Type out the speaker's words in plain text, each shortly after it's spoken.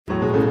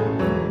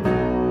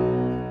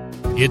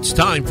It's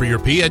time for your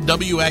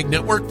PNW Ag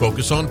Network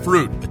Focus on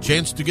Fruit, a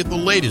chance to get the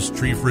latest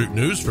tree fruit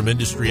news from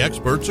industry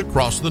experts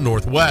across the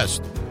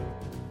Northwest.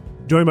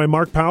 Joined by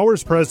Mark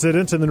Powers,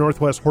 President in the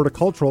Northwest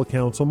Horticultural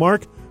Council.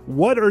 Mark,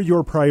 what are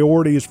your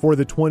priorities for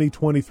the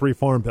 2023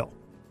 Farm Bill?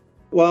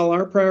 Well,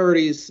 our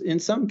priorities in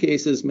some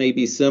cases may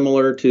be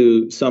similar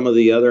to some of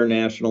the other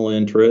national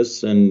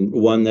interests, and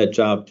one that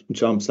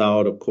jumps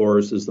out, of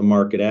course, is the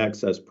market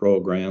access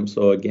program.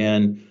 So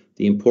again,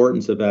 the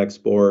importance of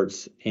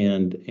exports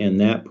and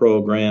that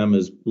program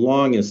is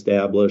long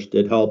established.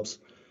 It helps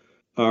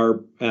our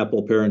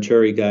apple, pear, and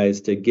cherry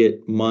guys to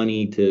get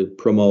money to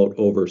promote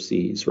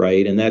overseas,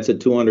 right? And that's a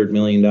 $200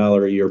 million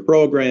a year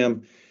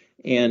program.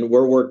 And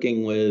we're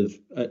working with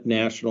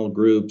national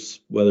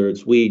groups, whether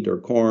it's wheat or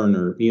corn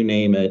or you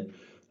name it,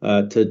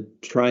 to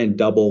try and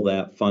double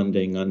that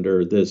funding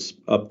under this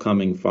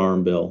upcoming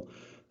Farm Bill.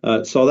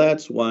 So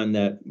that's one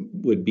that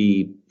would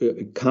be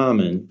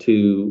common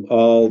to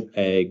all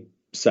ag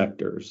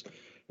sectors.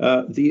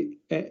 There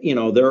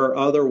are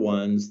other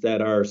ones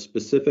that are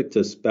specific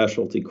to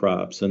specialty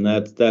crops, and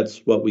that's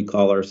what we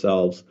call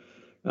ourselves,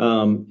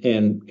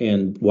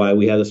 and why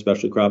we had a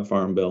Specialty Crop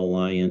Farm Bill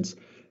Alliance.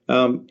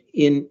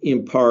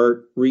 In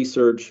part,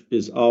 research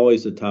is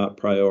always a top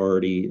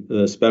priority.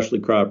 The Specialty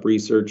Crop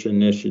Research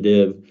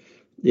Initiative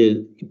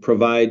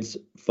provides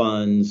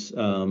funds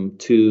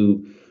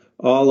to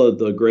all of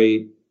the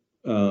great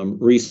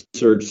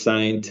research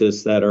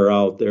scientists that are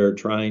out there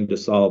trying to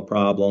solve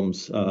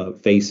problems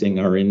facing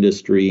our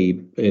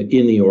industry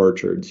in the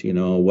orchards,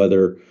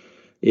 whether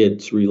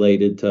it's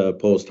related to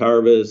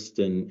post-harvest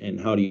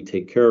and how do you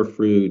take care of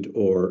fruit,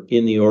 or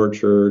in the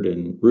orchard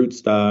and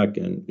rootstock.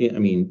 And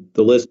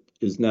the list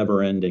is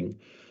never ending.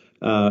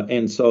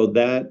 And so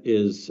that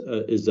is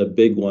a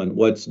big one.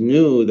 What's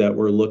new that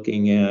we're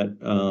looking at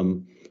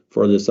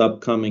for this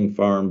upcoming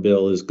Farm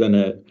Bill is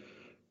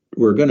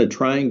we're going to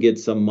try and get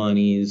some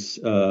monies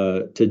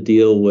to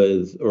deal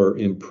with or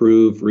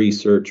improve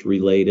research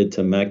related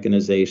to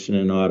mechanization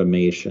and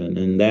automation.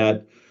 And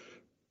that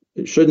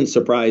it shouldn't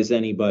surprise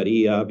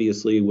anybody,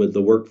 obviously, with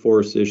the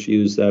workforce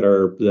issues that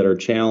are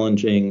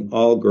challenging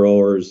all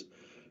growers.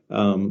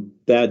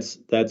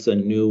 That's a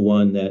new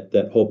one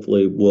that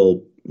hopefully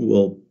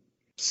will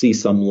see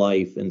some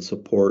life and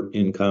support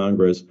in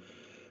Congress.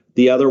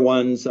 The other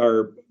ones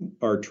are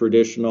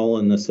traditional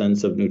in the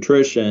sense of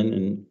nutrition,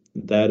 and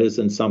that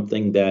isn't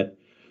something that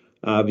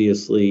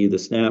obviously the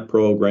SNAP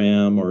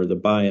program or the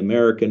Buy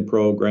American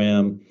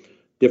program,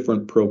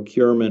 different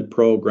procurement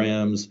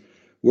programs,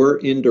 we're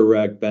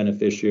indirect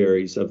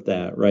beneficiaries of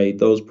that, right?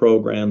 Those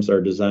programs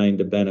are designed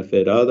to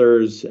benefit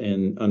others,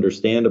 and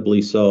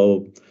understandably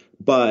so,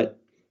 but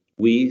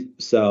we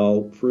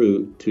sell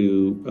fruit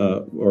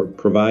to or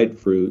provide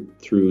fruit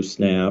through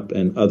SNAP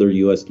and other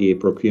USDA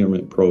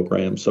procurement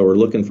programs. So we're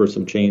looking for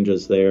some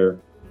changes there.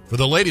 For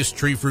the latest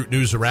tree fruit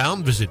news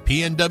around, visit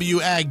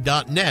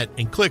pnwag.net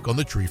and click on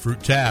the Tree Fruit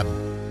tab.